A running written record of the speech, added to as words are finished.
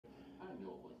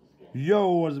Yo,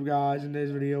 what's up guys? In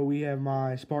today's video we have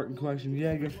my Spartan collection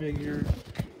jega figure.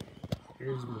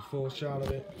 Here's the full shot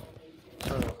of it.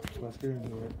 So let's get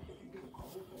into it.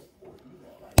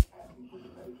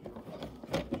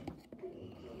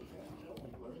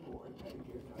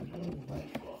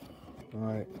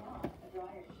 Alright.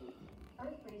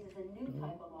 Earth Breeze is a new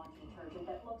type of laundry detergent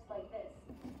that looks like this.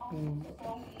 And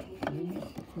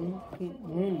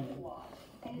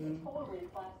it's totally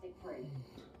plastic free.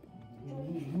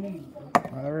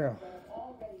 There we go.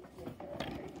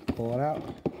 Pull it out.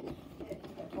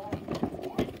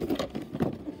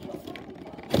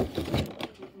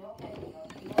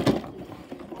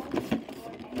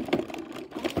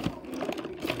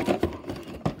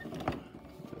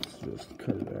 Let's just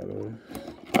cut it out of there.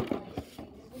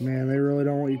 Man, they really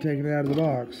don't want you taking it out of the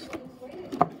box.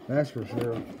 That's for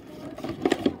sure.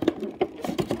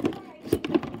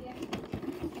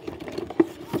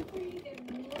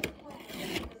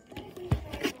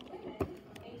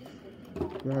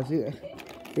 Now, see, it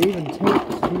even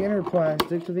tapes the inner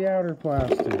plastic to the outer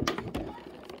plastic.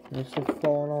 It's still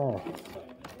falling off.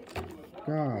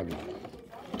 God.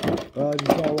 Well, as you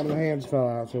saw, one of the hands fell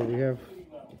out, so we have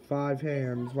 5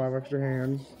 extra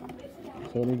hands.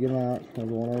 So let me get them out. The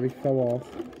one already fell off.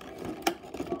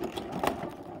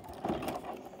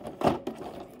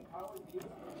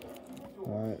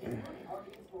 Alright.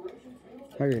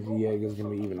 I guess the egg is going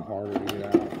to be even harder to get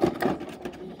out.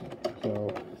 So,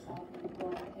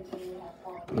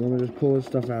 let me just pull this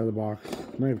stuff out of the box.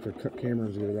 Maybe have to cut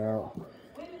cameras to get it out.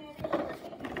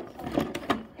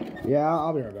 Yeah,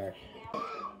 I'll be right back.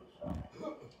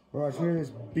 Alright, so here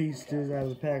this beast is out of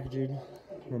the packaging.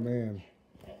 Oh man.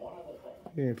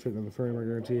 He ain't fitting in the frame, I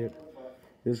guarantee it.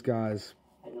 This guy's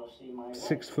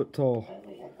 6 foot tall.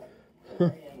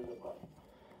 So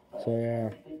yeah.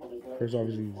 First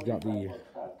obviously he's got the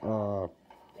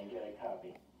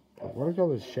what do you call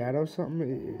this? Shadow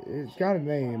something? It's got a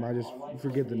name. I just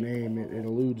forget the name. It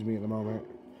eludes me at the moment.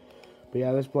 But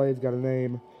yeah, this blade's got a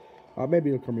name. Maybe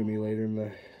it'll come to me later in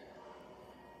the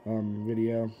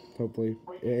video, hopefully.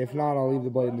 If not, I'll leave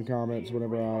the blade in the comments, the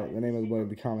name of the blade in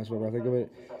the comments, whatever I think of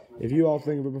it. If you all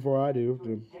think of it before I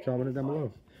do, comment it down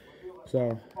below.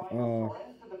 So,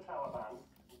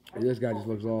 this guy just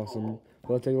looks awesome.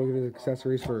 So let's take a look at his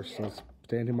accessories first. So let's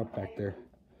stand him up back there.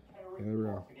 There we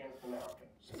go.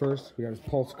 So first, we got his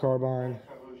pulse carbine.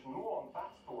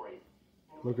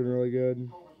 Looking really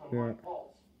good. Yeah.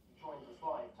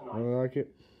 Really like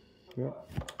it.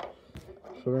 Yep.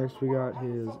 So next we got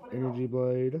his energy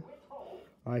blade.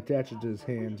 I attached it to his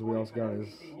hands. We also got his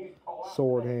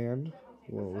sword hand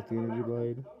with the energy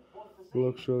blade.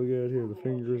 Looks really good. Here are the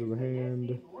fingers of the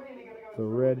hand. The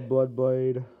red blood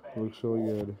blade. Looks really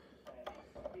good.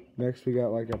 Next we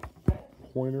got like a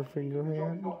pointer finger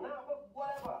hand.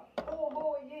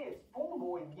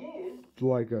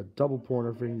 Like a double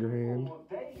pointer finger hand.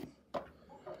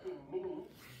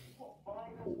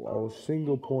 A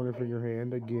single pointer finger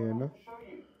hand again.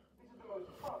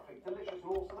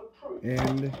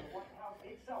 And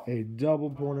a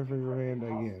double pointer finger hand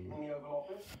again.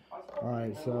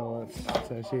 Alright, so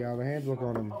let's see how the hands look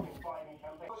on him.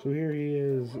 So here he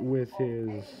is with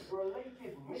his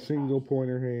single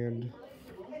pointer hand.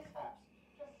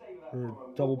 Or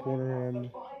double pointer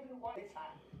hand.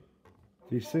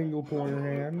 The single pointer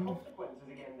hand.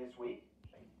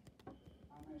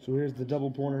 So here's the double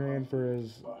pointer hand for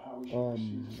his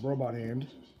robot hand.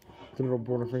 The double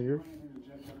pointer finger.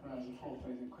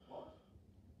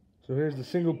 So here's the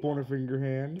single pointer finger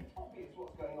hand.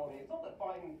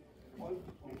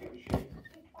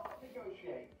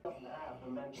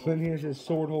 So then here's his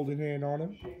sword holding hand on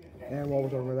him. And while we're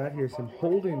talking about that, here's him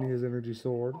holding his energy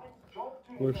sword.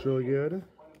 Looks really good.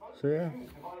 So yeah.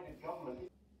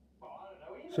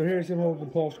 So here's him holding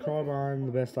the pulse carbine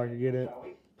the best I could get it.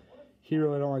 He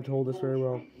really don't like to hold this very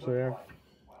well. So yeah.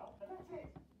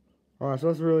 Alright, so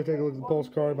let's really take a look at the pulse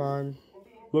carbine.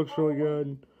 Looks really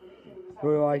good.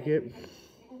 Really like it.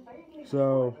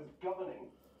 So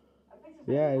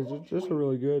yeah, it's just a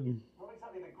really good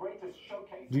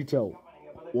detail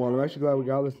one. I'm actually glad we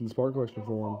got this in the Spark Collection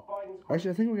form.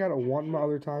 Actually, I think we got it one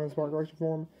other time in Spark Collection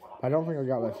form. I don't think I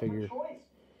got that figure.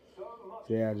 So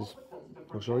yeah, just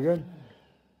looks really good.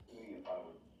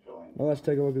 Now let's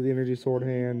take a look at the energy sword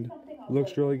hand.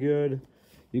 Looks really good.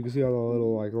 You can see all the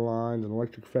little like lines and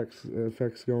electric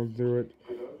effects going through it.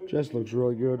 Just looks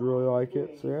really good. Really like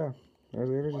it. So yeah, there's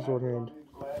the energy sword hand.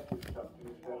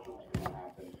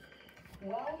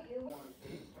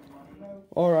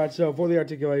 Alright, so for the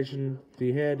articulation,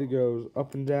 the head goes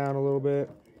up and down a little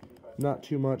bit. Not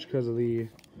too much because of the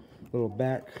little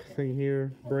back thing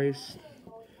here, brace,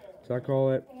 so I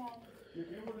call it.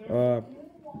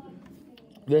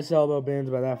 This elbow bends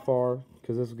about that far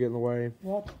because this will get in the way.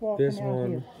 This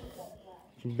one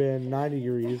can bend 90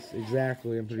 degrees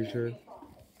exactly, I'm pretty sure.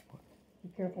 Be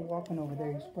careful walking over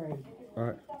there, you spray.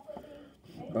 Alright.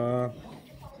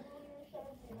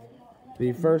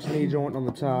 The first knee joint on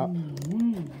the top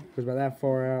goes about that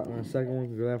far out, and the second one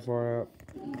can go that far out.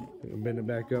 You can bend it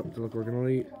back up to look like an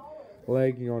elite.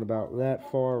 Leg can go about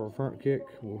that far of a front kick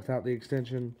without the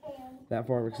extension. That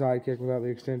far of a side kick without the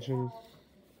extension.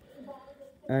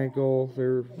 Ankle,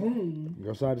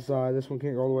 go side to side. This one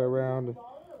can't go all the way around.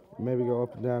 Maybe go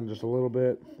up and down just a little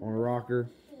bit on a rocker.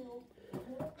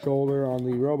 Shoulder on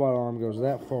the robot arm goes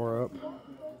that far up.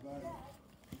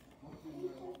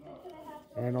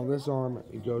 And on this arm,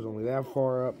 it goes only that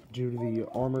far up due to the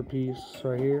armor piece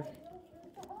right here.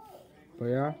 But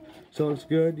yeah, so it looks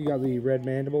good. You got the red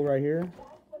mandible right here.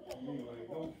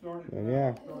 And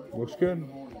yeah, looks good.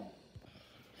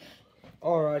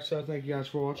 Alright, so thank you guys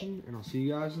for watching, and I'll see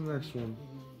you guys in the next one.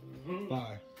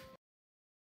 Bye.